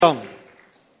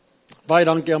Baie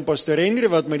dankie aan Pastor Henry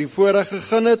wat my die voorreg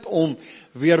gegee het om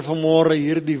weer vanmôre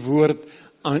hierdie woord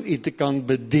aan u te kan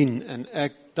bedien. En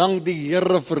ek dank die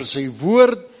Here vir sy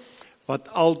woord wat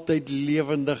altyd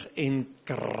lewendig en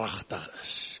kragtig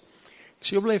is.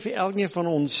 Ek so bly vir elkeen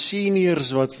van ons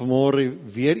seniors wat vanmôre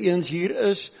weer eens hier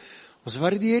is. Ons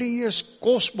waardeer u is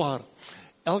kosbaar.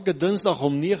 Elke Dinsdag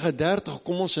om 9:30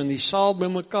 kom ons in die saal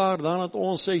bymekaar, dan het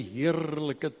ons 'n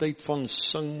heerlike tyd van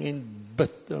sing en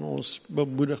bid en ons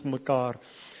bemoedig mekaar.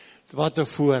 Wat 'n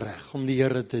voorreg om die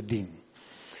Here te dien.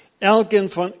 Elkeen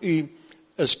van u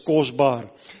is kosbaar.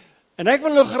 En ek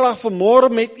wil nou graag vanmôre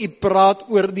met u praat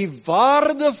oor die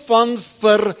waarde van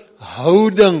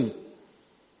verhouding.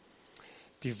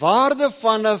 Die waarde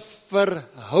van 'n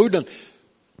verhouding.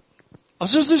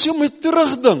 As ons dus moet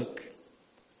terugdink,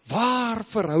 waar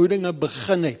verhoudinge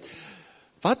begin het.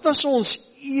 Wat was ons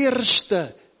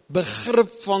eerste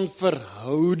begrip van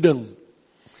verhouding?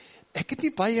 Ek het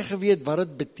nie baie geweet wat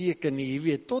dit beteken nie, jy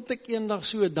weet, tot ek eendag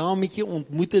so 'n dametjie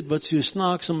ontmoet het wat so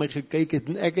snaaks aan my gekyk het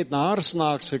en ek het na haar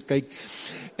snaaks gekyk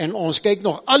en ons kyk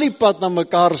nog al die pad na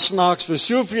mekaar snaaks vir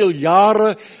soveel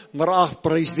jare, maar ag,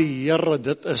 prys die Here,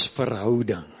 dit is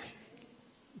verhouding.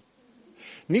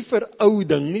 Nie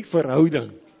verouding, nie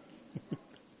verhouding.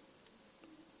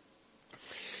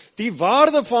 Die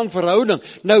waarde van verhouding.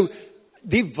 Nou,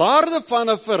 die waarde van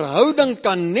 'n verhouding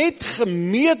kan net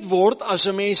gemeet word as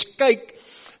 'n mens kyk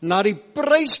na die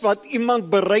prys wat iemand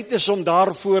bereid is om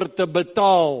daarvoor te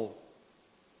betaal.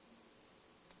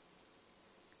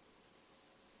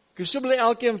 Ek sê bly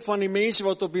elkeen van die mense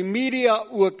wat op die media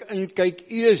ook inkyk,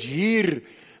 u is hier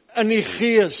in die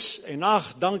gees. En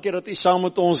ag, dankie dat u saam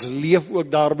met ons leef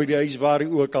ook daar by die huis waar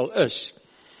u ook al is.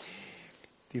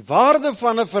 Die waarde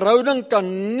van 'n verhouding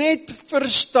kan net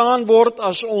verstaan word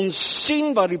as ons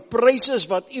sien wat die prys is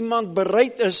wat iemand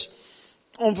bereid is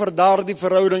om vir daardie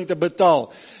verhouding te betaal.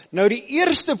 Nou die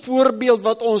eerste voorbeeld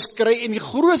wat ons kry en die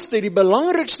grootste, die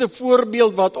belangrikste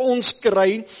voorbeeld wat ons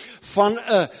kry van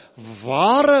 'n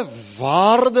ware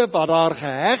waarde wat daar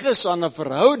geheg is aan 'n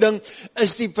verhouding,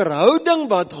 is die verhouding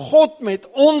wat God met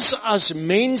ons as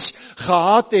mens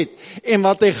gehad het en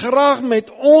wat hy graag met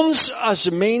ons as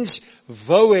mens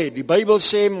wou hê. Die Bybel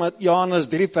sê met Johannes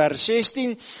 3 vers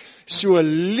 16, so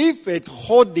lief het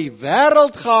God die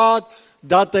wêreld gehad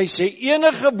dat hy sy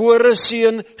enige gebore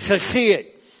seun gegee het.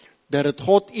 Dat het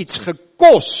God iets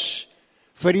gekos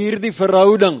vir hierdie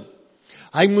verhouding.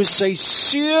 Hy moes sy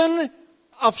seun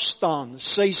afstaan,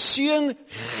 sy seun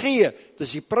gee.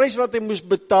 Dis die prys wat hy moes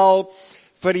betaal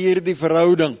vir hierdie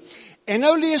verhouding. En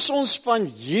nou lees ons van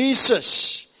Jesus.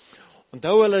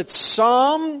 Onthou hulle het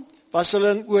saam, was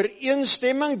hulle in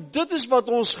ooreenstemming, dit is wat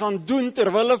ons gaan doen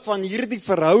terwille van hierdie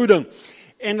verhouding.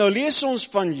 En nou lees ons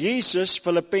van Jesus,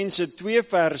 Filippense 2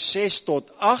 vers 6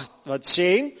 tot 8, wat sê,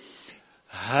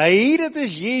 hy, dit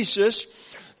is Jesus,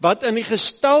 wat in die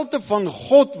gestalte van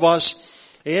God was,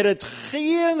 het het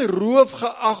geen roof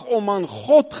geag om aan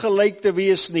God gelyk te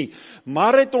wees nie,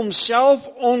 maar het homself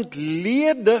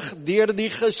ontledig deur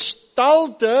die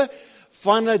gestalte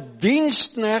van 'n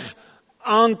diensknegt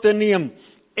aan te neem,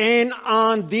 en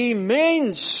aan die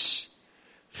mens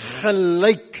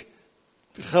gelyk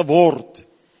geword,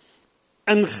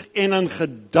 en in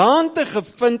gedaante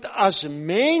gevind as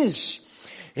mens,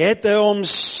 het hy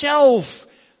homself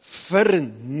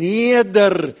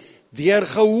verneder, deur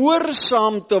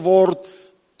gehoorsaam te word,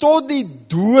 tot die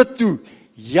dood toe,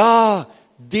 ja,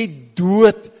 die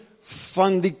dood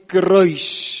van die kruis.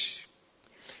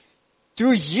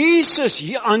 Toe Jesus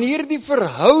aan hierdie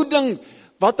verhouding,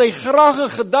 wat hy graag in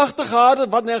gedagte gehad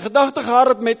het, wat hy in gedagte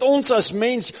gehad het met ons as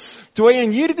mens, toe hy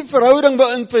in hierdie verhouding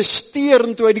wou investeer,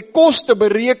 en toe hy die koste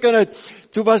bereken het,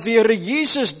 toe was die Here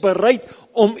Jesus bereid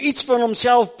om iets van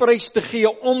homself prys te gee,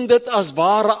 om dit as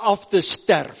ware af te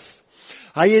sterf.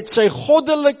 Hy het sy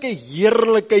goddelike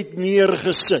heerlikheid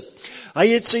neergesit. Hy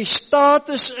het sy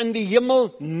status in die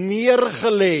hemel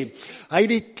neergelê. Hy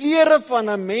het die klere van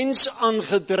 'n mens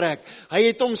aangetrek. Hy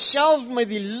het homself met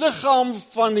die liggaam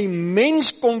van die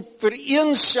mens kom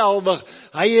vereenselwig.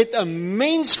 Hy het 'n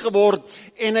mens geword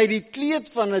en hy het die kleed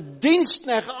van 'n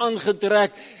diensknegt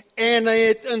aangetrek. En hy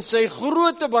het in sy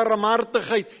groote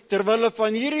barmhartigheid terwille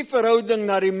van hierdie verhouding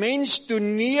na die mens toe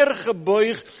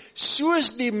neergebuig,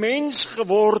 soos die mens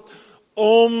geword,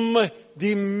 om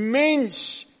die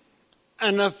mens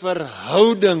in 'n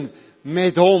verhouding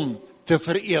met hom te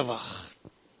verewig.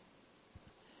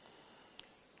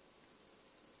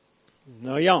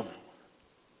 Nou ja,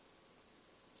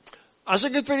 as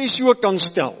ek dit vir u so kan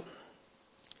stel,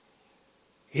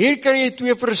 hier kry jy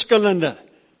twee verskillende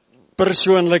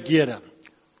persoonlikhede.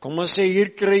 Kom ons sê,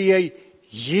 hier kry jy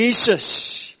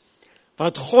Jesus,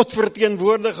 wat God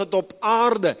verteenwoordig het op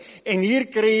aarde. En hier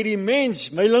kry jy die mens,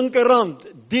 my linkerhand,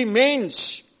 die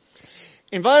mens.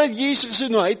 En wat het Jesus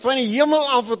gedoen? Hy het van die hemel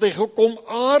af wat hy gekom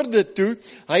aarde toe,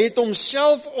 hy het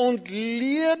homself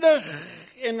ontledig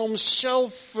en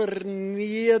homself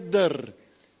verneder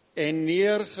en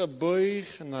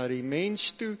neergebuig na die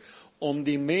mens toe, om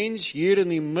die mens hier in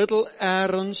die middel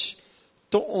ergens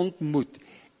te ontmoet.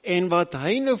 En wat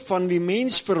hy nou van die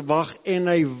mens verwag, en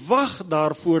hy wag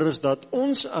daarvoor, is dat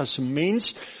ons as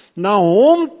mens na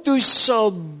hom toe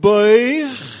sal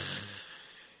buig,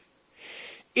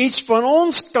 iets van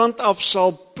ons kant af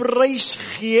sal prys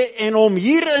gee, en hom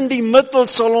hier in die middel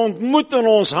sal ontmoet, en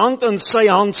ons hand in sy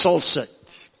hand sal sit.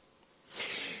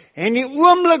 En die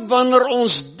oomblik wanneer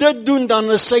ons dit doen,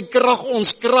 dan is sy krag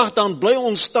ons krag, dan bly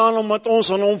ons staan omdat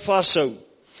ons aan hom vashou.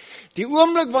 Die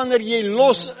oomblik wanneer jy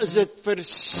los, is dit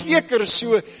verseker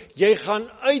so, jy gaan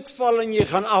uitval en jy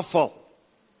gaan afval.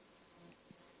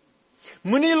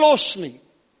 Moenie los nie.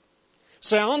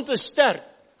 Sy hand is sterk.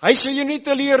 Hy sal jou nie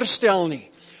teleurstel nie.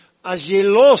 As jy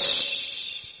los,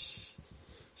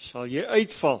 sal jy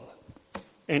uitval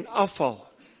en afval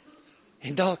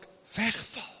en dalk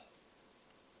wegval.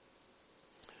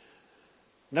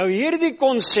 Nou hierdie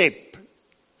konsep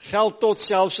geld tot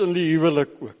selfs in die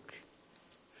huwelik ook.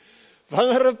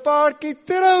 Wanneer 'n paartjie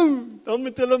trou, dan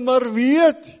moet hulle maar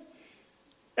weet,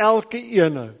 elke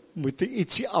ene moet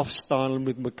ietsie afstaan, hulle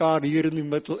moet mekaar hier in die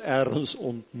middel ergens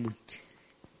ontmoet.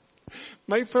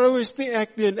 My vrou is nie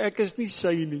ek nie, en ek is nie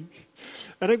sy nie.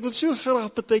 En ek wil so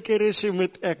graag partykeer sê,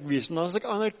 moet ek wees, maar as ek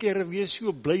ander kere weer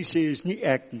so bly sê, is nie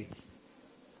ek nie.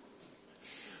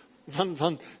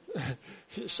 Want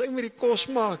sy moet die kos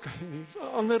maak,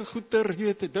 ander goeder,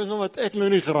 dinge wat ek nou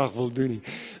nie graag wil doen nie.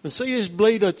 En sy is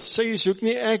bly dat sy is ook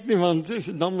nie ek nie, want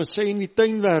dan moet sy in die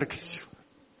tuin werk.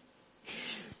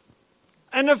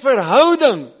 In 'n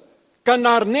verhouding kan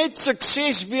daar net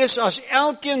sukses wees as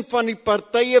elkeen van die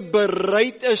partye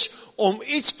bereid is om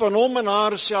iets van hom en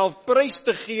haarself prys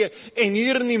te gee en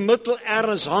hier in die middel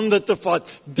ergens hande te vat.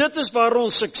 Dit is waar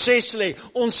ons sukses lê.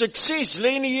 Ons sukses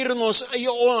lê nie hier in ons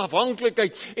eie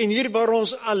onafhanklikheid en hier waar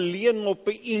ons alleen op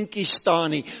 'n eentjie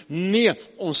staan nie. Nee,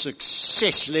 ons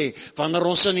sukses lê wanneer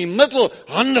ons in die middel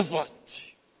hande vat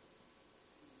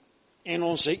en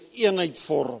ons 'n eenheid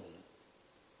vorm.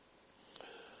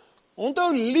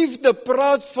 Onthou, liefde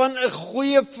praat van 'n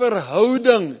goeie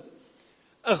verhouding.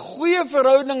 'n Goeie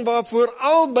verhouding waarvoor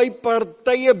albei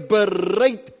partye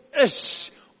bereid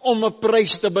is om 'n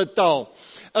prys te betaal.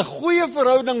 'n Goeie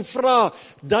verhouding vra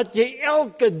dat jy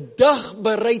elke dag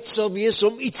bereid sal wees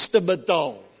om iets te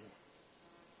betaal.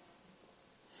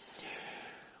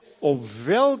 Op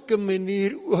welke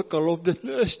manier ook al, of dit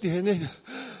nou is die net.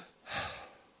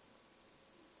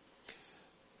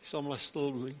 Sal maar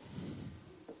stil bly.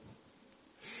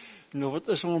 Nou wat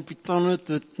is om op die tande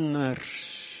te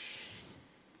kners?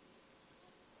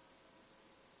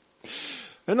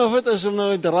 En of het is om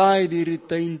nou 'n draai deur die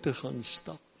tuin te gaan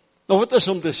stap? Of het is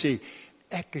om te sê,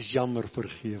 ek is jammer,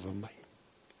 vergewe my.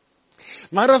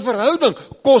 Maar 'n verhouding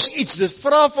kos iets, dit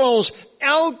vra van ons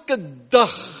elke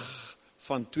dag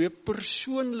van twee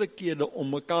persoonlikhede om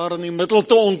mekaar in die middel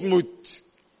te ontmoet.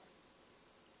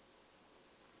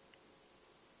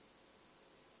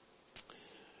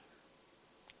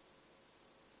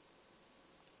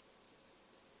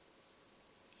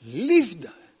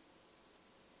 Liefde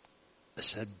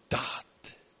is 'n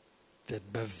daad. Dit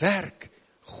bewerk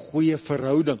goeie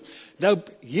verhouding. Nou,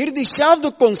 hierdie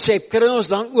selfde konsep kry ons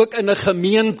dan ook in 'n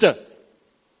gemeente.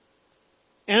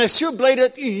 En ek is so bly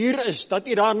dat u hier is, dat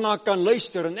u daarna kan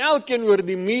luister. En elkeen oor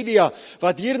die media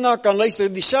wat hierna kan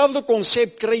luister, dieselfde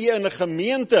konsep kry jy in 'n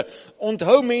gemeente.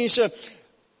 Onthou mense,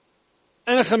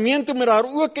 in 'n gemeente moet daar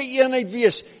ook 'n eenheid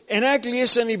wees. En ek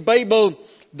lees in die Bybel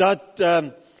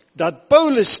dat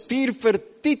Paulus stuur vir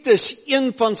Titus,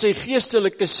 een van sy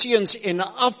geestelike seuns, en 'n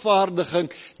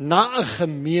afvaardiging na 'n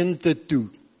gemeente toe.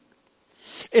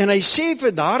 En hy sê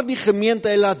vir daardie gemeente,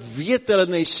 hy laat weet hulle,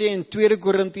 en hy sê in 2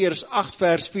 Korintiërs 8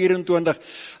 vers 24,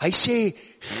 hy sê,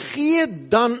 gee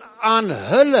dan aan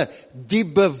hulle die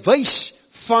bewys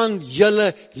van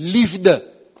julle liefde.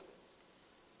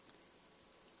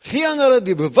 Gee aan hulle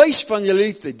die bewys van julle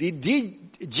liefde. Die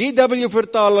GW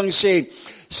vertaling sê,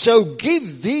 so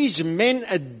give these men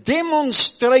a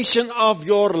demonstration of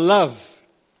your love.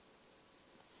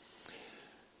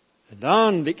 En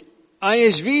dan die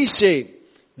ISV sê,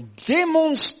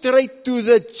 demonstrate to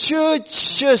the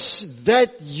churches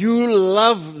that you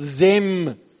love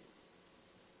them.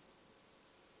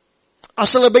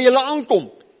 As hulle by julle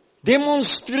aankom,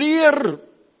 demonstreer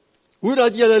Hoe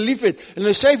dat julle lief het. En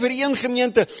hy sê vir een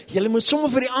gemeente, julle moet sommer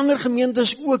vir die ander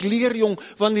gemeentes ook leer, jong,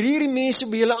 wanneer hierdie mense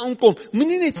by julle aankom,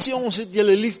 moenie net sê ons het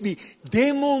julle lief nie,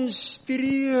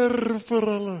 demonstreer vir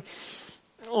hulle.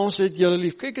 Ons het julle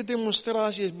lief. Kyk, 'n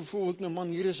demonstrasie is byvoorbeeld, nou man,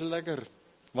 hier is 'n lekker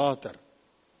water.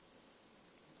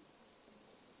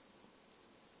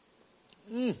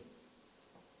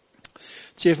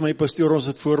 Sê vir my pastoor, ons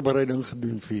het voorbereiding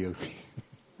gedoen vir jou.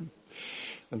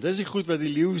 Want dis die goed wat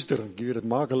die leeu's drink, jy weet, dit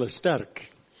maak hulle sterk.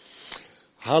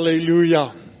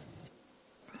 Halleluja.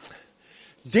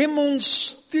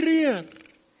 Demonstreer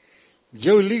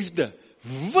jou liefde.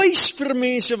 Wys vir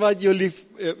mense wat jou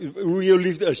hoe jou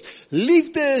liefde is.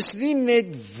 Liefde is nie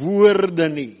net woorde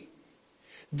nie.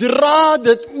 Dra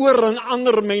dit oor aan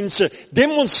ander mense.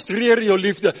 Demonstreer jou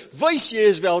liefde. Wys jy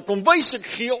is welkom. Wys ek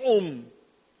gee om.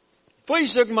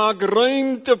 Wys ek maak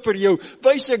ruimte vir jou.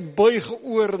 Wys ek buig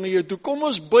oor na jou toe. Kom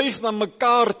ons buig na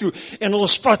mekaar toe en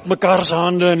ons vat mekaar se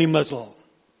hande in die middel.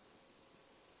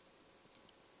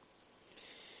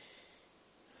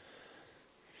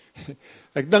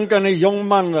 Ek dink aan 'n jong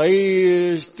man, hy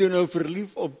is toe nou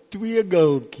verlief op 2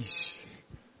 gultjies.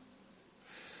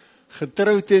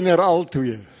 Getroud teenoor al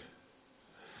 2.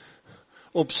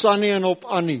 Op Sunny en op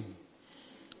Annie.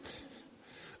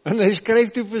 En hy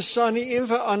skryf toe vir Sunny en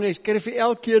vir Annie, hy skryf vir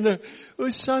elkeen, o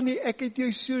Sunny, ek het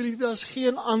jou so lief, daar's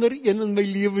geen ander een in my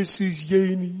lewe soos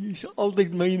jy nie, jy is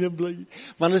altyd myne bly.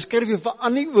 Maar hy skryf vir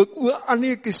Annie ook, o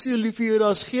Annie, ek is so lief vir jou,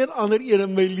 daar's geen ander een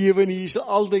in my lewe nie, jy is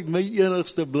altyd my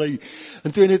enigste bly.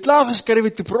 En toe hy net klaar geskryf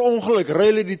het, toe per ongeluk,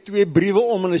 ruil hy die 2 briewe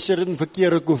om en hy sit dit in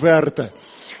verkeerde koeverte.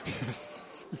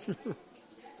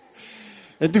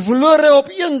 En toe verloor hy op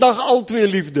een dag al 2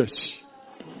 liefdes.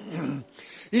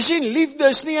 Jy sien, liefde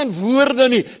is nie in woorde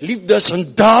nie, liefde is in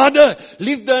dade,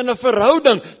 liefde in 'n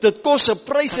verhouding, dit kos 'n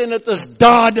prys en dit is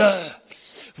dade.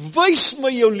 Wys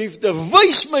my jou liefde,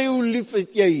 wys my hoe lief is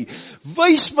jy,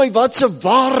 wys my wat se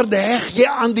waarde heg jy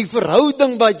aan die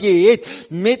verhouding wat jy het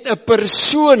met 'n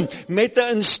persoon, met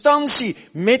 'n instansie,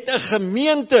 met 'n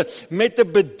gemeente, met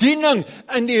 'n bediening,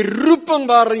 in die roeping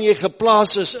waarin jy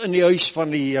geplaas is in die huis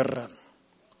van die Here.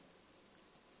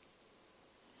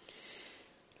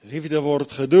 Liefde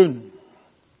word gedoen.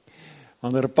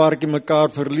 Wanneer 'n paartjie mekaar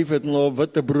verlief het en hulle op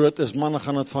witbrood is, manne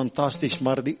gaan dit fantasties,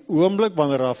 maar die oomblik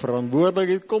wanneer daar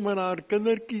verantwoordelikheid kom en haar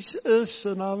kindertjies is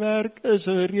en haar werk is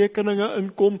en rekeninge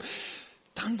inkom,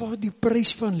 dan word die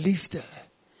prys van liefde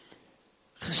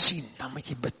gesien. Dan moet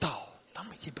jy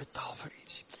betaal vir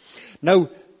iets. Nou,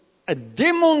 'n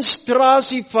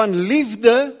demonstrasie van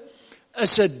liefde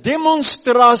is 'n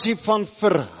demonstrasie van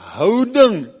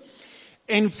verhouding.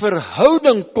 En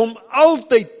verhouding kom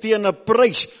altyd teen 'n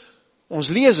prys. Ons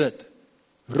lees dit.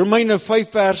 Romeine 5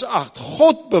 vers 8.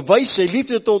 God bewys sy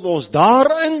liefde tot ons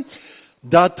daarin,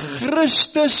 dat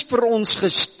Christus vir ons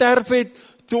gesterf het,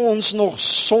 toe ons nog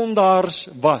sondaars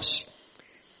was.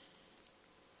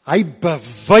 Hy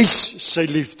bewys sy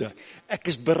liefde. Ek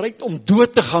is bereid om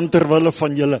dood te gaan ter wille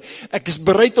van julle. Ek is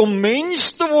bereid om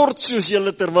mens te word soos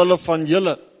julle ter wille van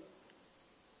julle.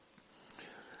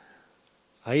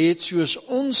 Hy het soos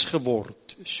ons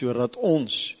geword, sodat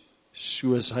ons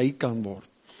soos hy kan word.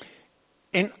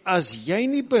 En as jy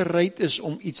nie bereid is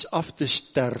om iets af te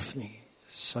sterf nie,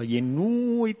 sal jy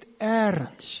nooit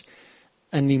eers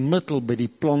in die middel by die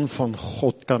plan van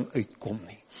God kan uitkom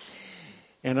nie.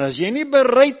 En as jy nie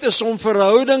bereid is om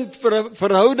verhouding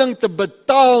te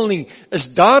betaal nie,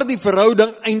 is daardie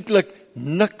verhouding eintlik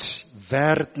niks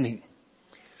werd nie.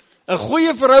 'n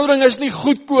goeie verhouding is nie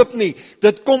goedkoop nie.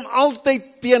 Dit kom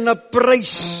altyd teen 'n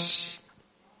prys.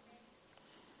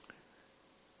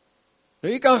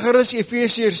 Jy kan gerus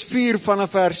Efesiërs 4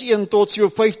 vanaf vers 1 tot so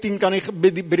 15 kan jy by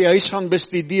die huis gaan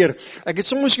bestudeer. Ek het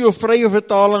soms jou vrye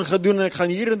vertaling gedoen en ek gaan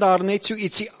hier en daar net so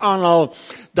ietsie aanhaal.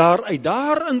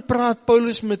 Daarin praat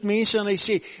Paulus met mense en hy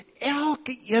sê,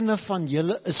 elke ene van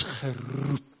julle is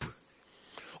geroep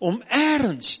om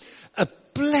ergens 'n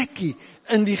plekkie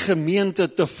in die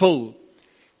gemeente te vul.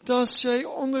 Dat sy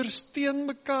ondersteun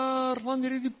mekaar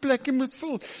wanneer jy die plekkie moet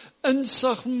vul. In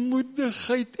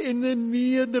sagmoedigheid en in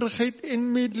nederigheid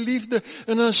en met liefde.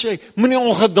 En dan sê hy, moenie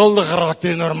ongeduldig raak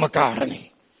teenoor mekaar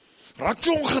nie. Raak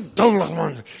so ongeduldig,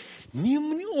 man. Nee,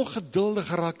 moenie ongeduldig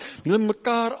raak. Jy moet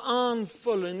mekaar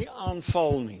aanvul en nie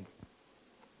aanval nie.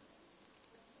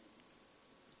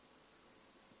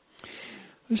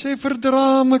 Hy sê,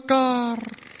 verdra mekaar.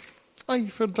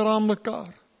 Verdra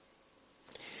mekaar.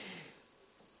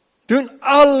 Doen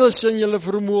alles in julle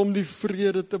vermoë om die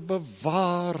vrede te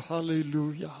bewaar.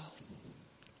 Halleluja.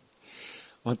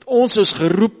 Want ons is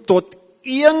geroep tot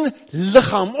een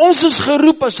liggaam. Ons is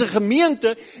geroep as 'n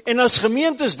gemeente en as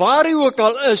gemeentes waar hy ook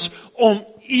al is om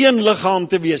een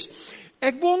liggaam te wees.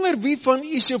 Ek wonder wie van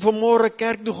u sou vanmôre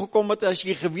kerk toe gekom het as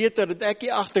jy geweet het dat ek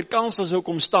hier agterkant sou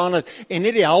kom staan het en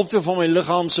net die helfte van my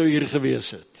liggaam sou hier gewees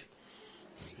het.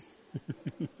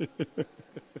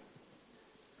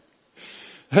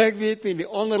 Ek weet nie, die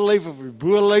onderlyf of die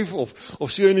bolyf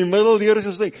of so in die middel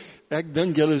deurgesteek. Ek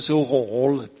dink julle so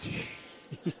gehol het.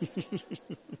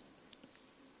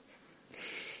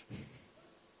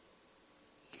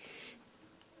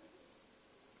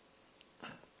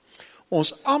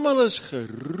 Ons almal is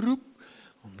geroep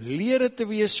om lede te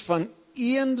wees van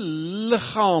een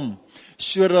liggaam,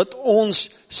 sodat ons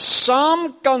saam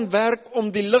kan werk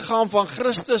om die liggaam van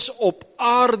Christus op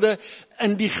aarde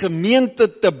in die gemeente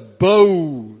te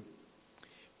bou.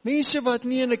 Mense wat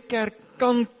nie in 'n kerk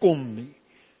kan kom nie,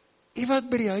 u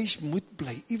wat by die huis moet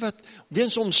bly, u wat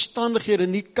weens omstandighede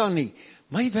nie kan nie,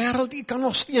 my wêreld, u kan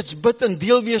nog steeds bid en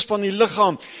deel wees van die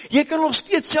liggaam. Jy kan nog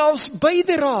steeds selfs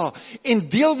bydra en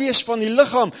deel wees van die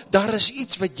liggaam. Daar is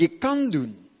iets wat jy kan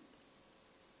doen.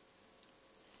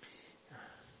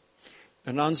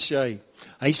 En dan sê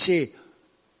hy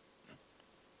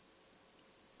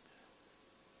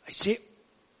sê,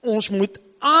 ons moet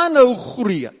aanhou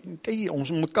groei. Ons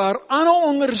moet mekaar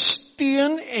aanhou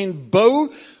ondersteun en bou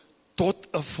tot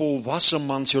 'n volwasse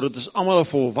man, sodat ons almal 'n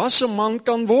volwasse man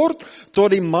kan word,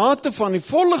 tot die mate van die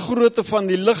volle grootte van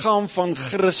die liggaam van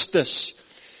Christus.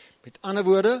 Met ander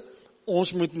woorde,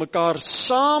 ons moet mekaar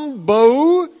saam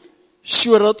bou,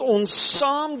 sodat ons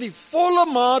saam die volle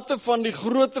mate van die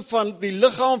grootte van die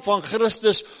liggaam van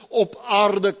Christus op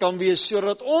aarde kan wees,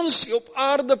 sodat ons op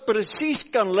aarde presies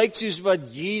kan lyk soos wat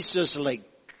Jesus lyk.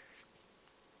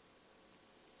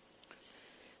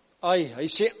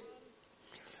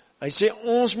 Hy sê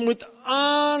ons moet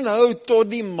aanhou tot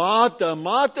die mate.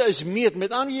 Mate is meet.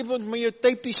 Met ander jy moet met jou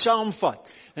typie saamvat.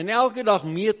 En elke dag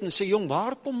meet en sê, jong,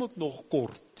 waar kom ek nog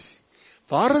kort?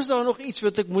 Waar is daar nog iets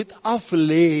wat ek moet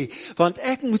aflê? Want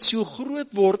ek moet so groot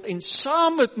word en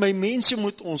saam met my mense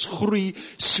moet ons groei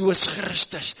soos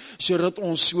Christus, sodat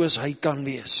ons soos hy kan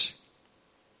wees.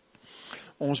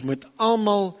 Ons moet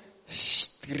almal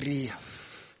streef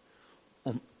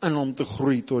om in hom te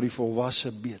groei tot die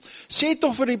volwasse beeld. Sê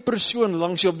toch vir die persoon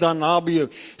langs jou of daar naby jou,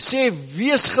 sê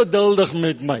wees geduldig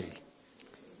met my.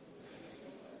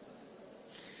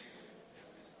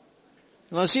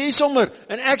 En dan sê jy sommer,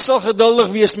 en ek sal geduldig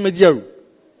wees met jou.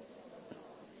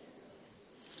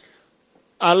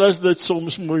 Alles dit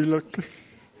soms moeilik.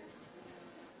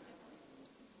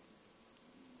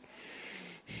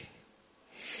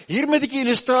 Hier moet ek die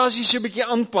illustrasie so 'n bietjie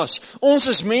aanpas. Ons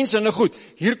is mense, nou goed,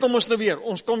 hier kom ons nou weer,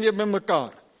 ons kom weer by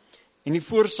mekaar. En die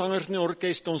voorsangers in die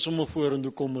orkes kan sommer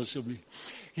vorentoe kom asseblief.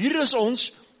 Hier is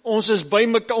ons is by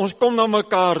mekaar, ons kom na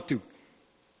mekaar toe.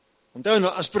 Onthou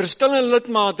nou, as verskillende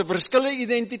lidmate, verskillende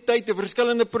identiteite,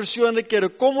 verskillende persoonlikhede,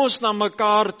 kom ons na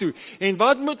mekaar toe. En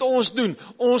wat moet ons doen?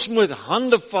 Ons moet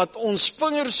hande vat, ons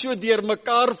vingers so deur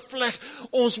mekaar vleg,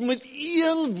 ons moet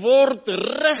een word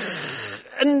reg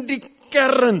in die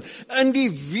kern, in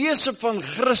die wese van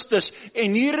Christus,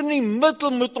 en hier in die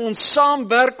middel moet ons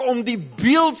saamwerk om die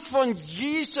beeld van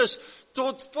Jesus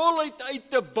tot voluit uit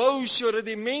te bou, sodat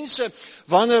die mense,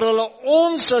 wanneer hulle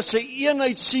ons as 'n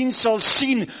eenheid sien, sal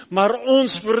sien, maar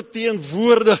ons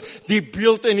verteenwoordig die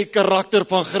beeld en die karakter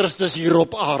van Christus hier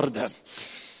op aarde.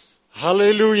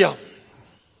 Halleluja.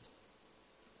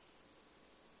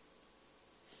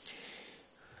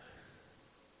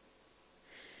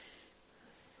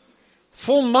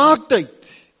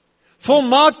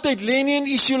 Volmaaktheid lê nie in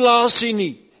isolasie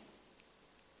nie.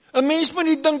 'n Mens moet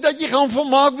nie dink dat jy gaan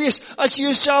volmaak wees as jy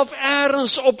jouself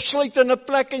ergens opsluit in 'n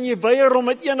plek en jy weier om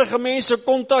met enige mense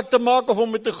kontak te maak of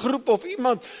om met 'n groep of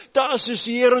iemand te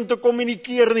assosieer en te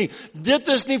kommunikeer nie. Dit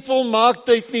is nie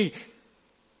volmaaktheid nie.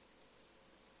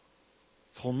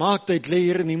 Volmaaktheid lê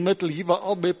hier in die middel, hier waar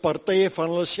albei partye van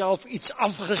hulle self iets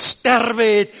afgesterwe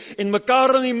het en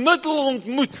mekaar in die middel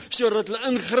ontmoet, sodat hulle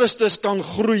in Christus kan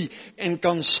groei en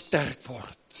kan sterk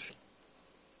word.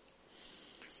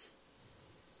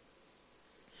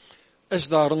 Is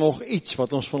daar nog iets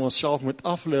wat ons van onsself moet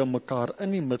aflei om mekaar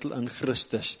in die middel in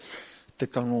Christus te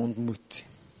kan ontmoet?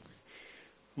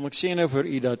 Maar ek sê nou vir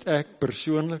u dat ek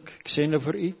persoonlik, ek sê nou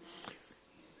vir u,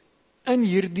 in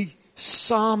hierdie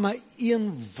same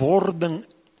eenwording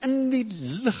in die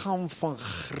liggaam van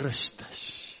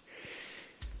Christus,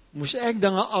 moes ek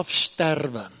dinge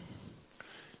afsterwe.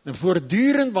 En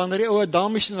voortdurend wanneer die ou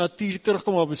Adamiese natuur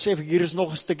terugkom, dan besef ek hier is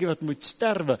nog 'n stukkie wat moet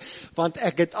sterwe, want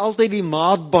ek het altyd die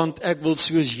maatband, ek wil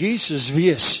soos Jesus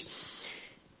wees.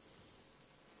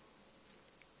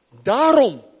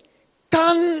 Daarom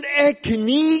kan ek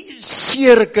nie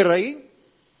seer kry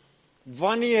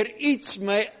wanneer iets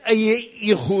my eie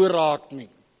ego raak nie.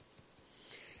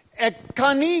 Ek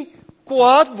kan nie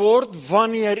kwaad word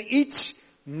wanneer iets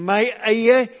my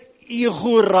eie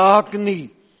ego raak nie.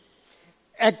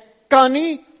 Ek kan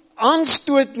nie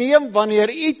aanstoot neem wanneer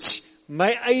iets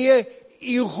my eie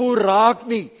ego raak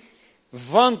nie.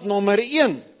 Want nommer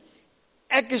 1,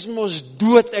 ek is mos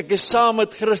dood, ek is saam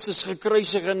met Christus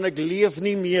gekruisig en ek leef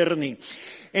nie meer nie.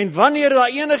 En wanneer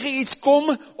daar enige iets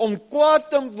kom om kwaad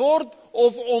te word,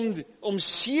 of om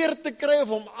seer te kry,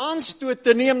 of om aanstoot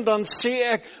te neem, dan sê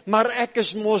ek, maar ek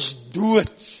is mos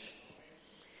dood.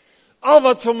 Al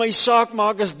wat vir my saak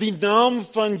maak is die naam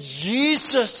van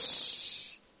Jesus.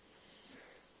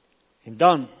 En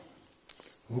dan,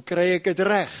 hoe kry ek dit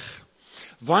reg?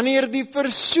 Wanneer die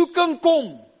versoeking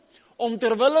kom, om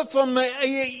terwille van my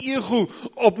eie ego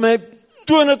op my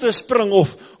tone te spring,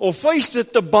 of vuiste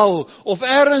te bal, of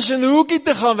ergens in 'n hoekie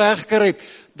te gaan wegkruip,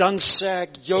 dan sê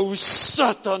ek, jou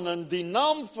Satan, in die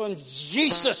naam van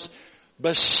Jesus,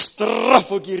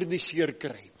 bestraf ek hierdie seer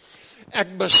kry.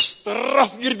 Ek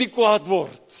bestraf hierdie kwaad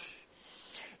word.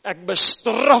 Ek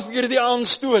bestraf hierdie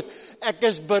aanstoot. Ek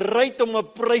is bereid om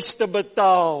 'n prys te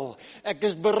betaal. Ek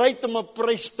is bereid om 'n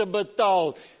prys te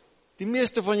betaal. Die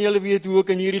meeste van julle weet hoe ek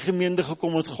in hierdie gemeente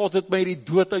gekom het. God het my uit die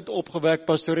dood uit opgewek,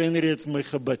 Pastor Henry het vir my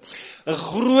gebid. 'n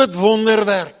Groot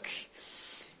wonderwerk.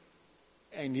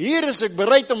 En hier is ek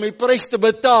bereid om my prys te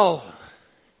betaal.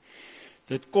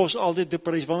 Dit kos altyd 'n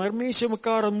prys. Wanneer mense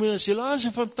mekaar ontmoet, sê hulle, "Is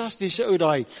 'n fantastiese ou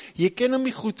daai. Jy ken hom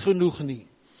nie goed genoeg nie.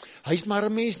 Hy's maar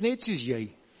 'n mens net soos jy.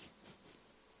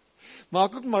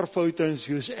 Maak ook maar foute en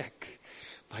soos ek.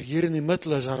 Maar hier in die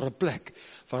middel is daar 'n plek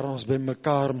waar ons by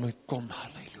mekaar moet kom.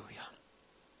 Halleluja.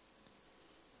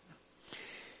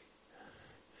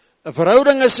 'n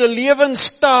Verhouding is 'n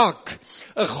lewenstaak,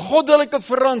 'n goddelike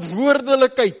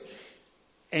verantwoordelikheid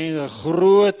en 'n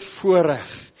groot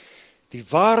voorreg. Die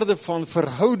waarde van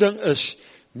verhouding is,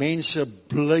 mense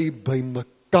bly by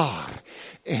mekaar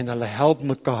en hulle help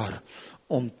mekaar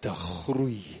om te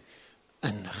groei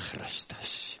in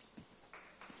Christus.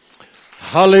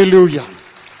 Halleluja.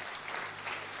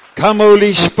 Come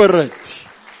Holy Spirit.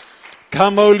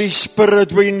 Come Holy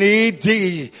Spirit, we need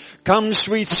thee. Come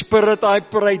Sweet Spirit, I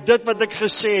pray. Dit wat ek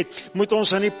gesê het, moet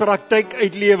ons in die praktyk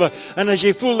uitlewe. En as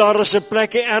jy voel daar is 'n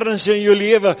plekie ergens in jou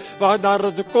lewe waar daar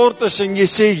 'n tekort is en jy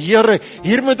sê, Here,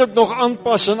 hier moet ek nog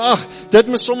aanpas en ag, dit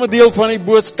moet sommer deel van die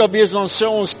boodskap wees, dan sê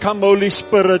ons, Come Holy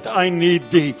Spirit, I need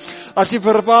thee. As jy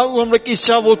vir 'n paar oomblik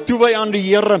jouself wil toewy aan die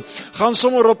Here, gaan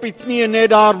sommer op die knieë net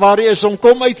daar waar jy is, om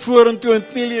kom uit vorentoe en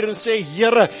kniel hier en sê,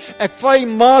 Here, ek vat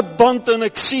maatband en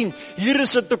ek sien, hier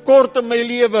is 'n tekort in my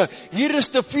lewe, hier is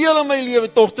te veel in my lewe,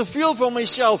 tog te veel van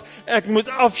myself, ek moet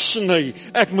afsny,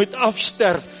 ek moet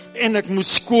afsterf, en ek moet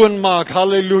skoonmaak,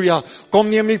 halleluja. Kom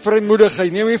neem die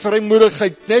vrymoedigheid,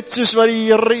 net soos wat die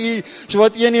Here, so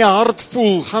wat jy in die hart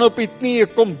voel, gaan op die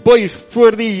knieë, kom buig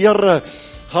voor die Here,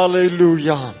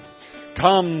 halleluja.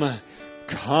 Come,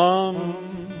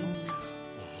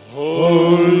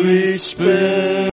 Holy Spirit.